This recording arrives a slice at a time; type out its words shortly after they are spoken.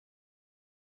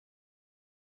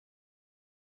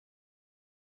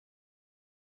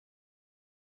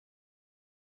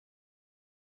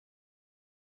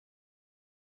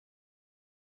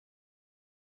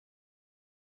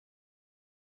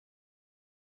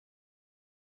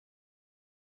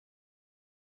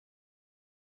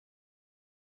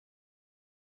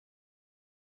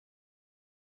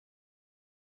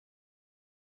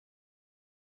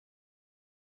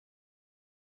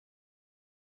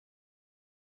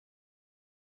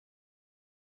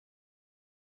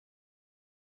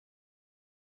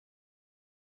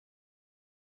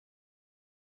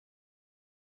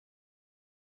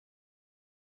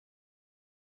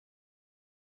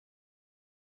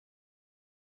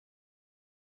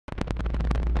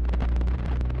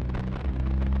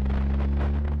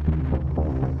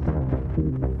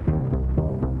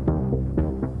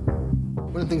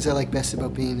things I like best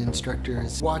about being an instructor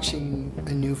is watching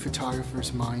a new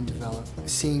photographer's mind develop.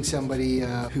 Seeing somebody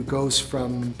who goes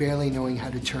from barely knowing how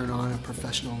to turn on a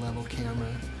professional level camera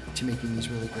to making these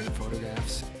really great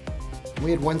photographs.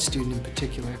 We had one student in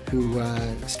particular who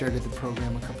started the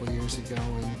program a couple of years ago,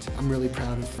 and I'm really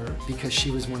proud of her because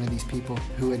she was one of these people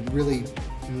who had really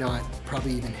not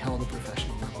probably even held a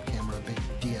professional level camera, a big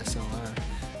DSLR.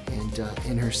 And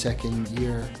in her second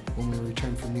year, when we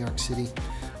returned from New York City,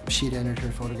 she had entered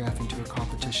her photograph into a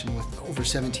competition with over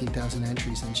 17,000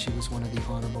 entries, and she was one of the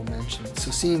honorable mentions.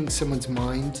 So seeing someone's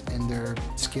mind and their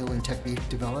skill and technique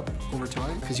develop over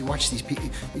time, because you watch these people,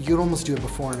 you'd almost do it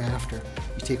before and after.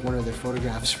 You take one of their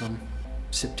photographs from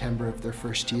September of their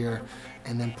first year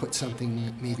and then put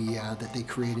something maybe that they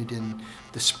created in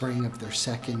the spring of their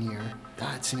second year.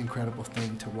 That's an incredible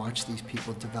thing to watch these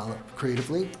people develop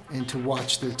creatively and to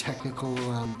watch their technical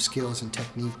skills and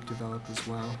technique develop as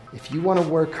well. If you want to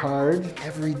work hard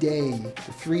every day,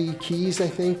 the three keys I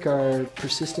think are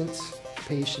persistence,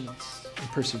 patience, and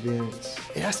perseverance.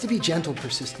 It has to be gentle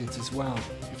persistence as well.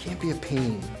 You can't be a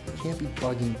pain. You can't be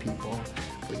bugging people.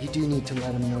 But you do need to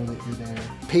let them know that you're there.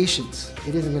 Patience.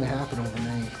 It isn't going to happen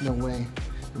overnight. No way.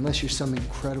 Unless you're some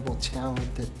incredible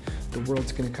talent that the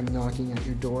world's going to come knocking at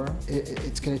your door,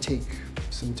 it's going to take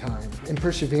some time. And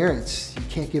perseverance. You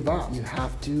can't give up. You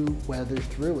have to weather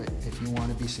through it if you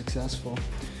want to be successful.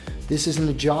 This isn't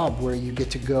a job where you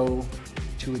get to go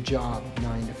to a job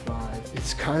 9 to 5.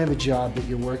 It's kind of a job that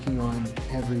you're working on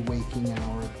every waking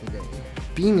hour of the day.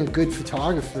 Being a good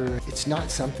photographer, it's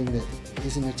not something that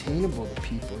isn't attainable to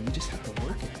people. You just have to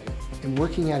work at it. And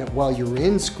working at it while you're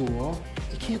in school,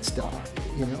 you can't stop.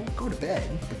 You know, go to bed,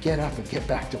 but get up and get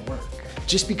back to work.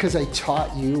 Just because I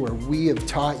taught you or we have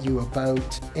taught you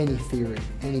about any theory,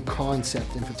 any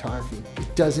concept in photography,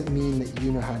 it doesn't mean that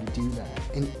you know how to do that.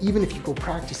 And even if you go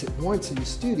practice it once in the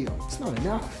studio, it's not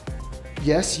enough.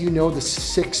 Yes, you know the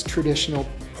 6 traditional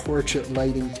portrait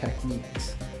lighting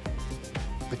techniques,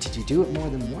 but did you do it more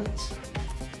than once?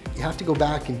 You have to go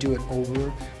back and do it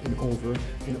over and over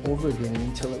and over again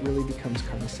until it really becomes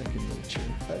kind of second nature.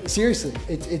 Seriously,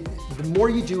 the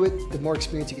more you do it, the more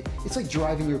experience you get. It's like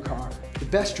driving your car. The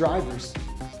best drivers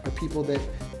are people that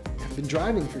have been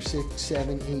driving for 6,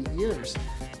 7, 8 years.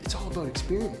 It's all about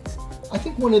experience. I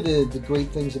think one of the great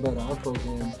things about our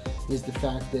program is the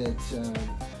fact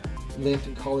that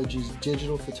Lambton College's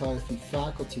digital photography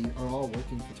faculty are all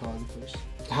working photographers.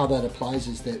 How that applies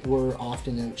is that we're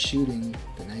often out shooting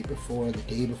the night before, the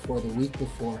day before, the week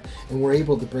before, and we're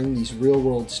able to bring these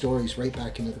real-world stories right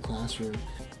back into the classroom.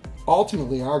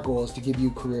 Ultimately, our goal is to give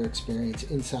you career experience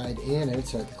inside and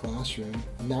outside the classroom,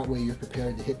 and that way you're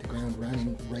prepared to hit the ground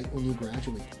running right when you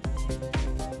graduate.